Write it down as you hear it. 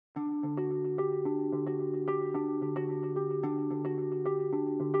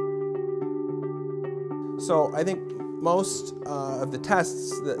So I think most of the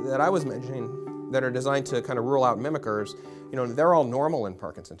tests that I was mentioning that are designed to kind of rule out mimickers, they're all normal in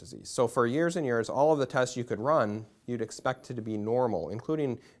Parkinson's disease. So for years and years, all of the tests you could run, you'd expect to be normal,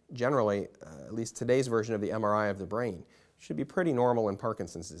 including generally, at least today's version of the MRI of the brain, should be pretty normal in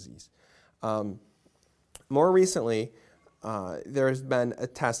Parkinson's disease. More recently, there's been a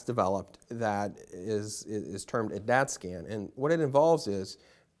test developed that is termed a DaTScan, and what it involves is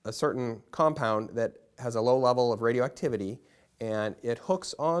a certain compound that has a low level of radioactivity, and it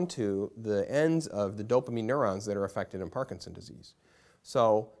hooks onto the ends of the dopamine neurons that are affected in Parkinson's disease.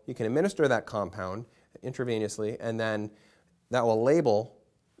 So you can administer that compound intravenously, and then that will label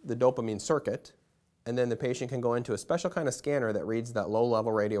the dopamine circuit, and then the patient can go into a special kind of scanner that reads that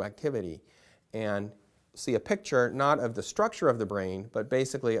low-level radioactivity and see a picture not of the structure of the brain, but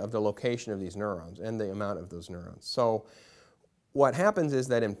basically of the location of these neurons and the amount of those neurons. So what happens is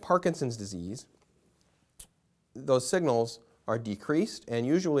that in Parkinson's disease, those signals are decreased, and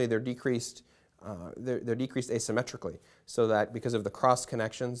usually they're decreased asymmetrically, so that because of the cross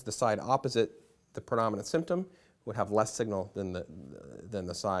connections, the side opposite the predominant symptom would have less signal than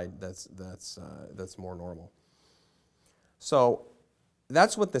the side that's more normal. So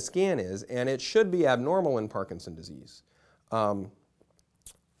that's what the scan is, and it should be abnormal in Parkinson's disease.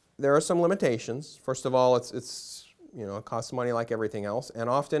 There are some limitations. First of all, it costs money like everything else, and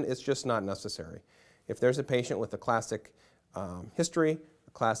often it's just not necessary. If there's a patient with a classic history,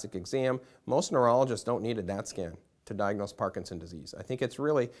 a classic exam, most neurologists don't need a DaTScan to diagnose Parkinson's disease. I think it's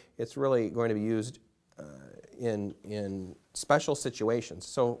really going to be used in special situations.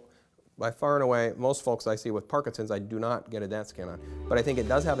 So by far and away, most folks I see with Parkinson's, I do not get a DaTScan on, but I think it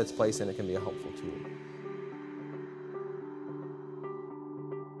does have its place and it can be a helpful tool.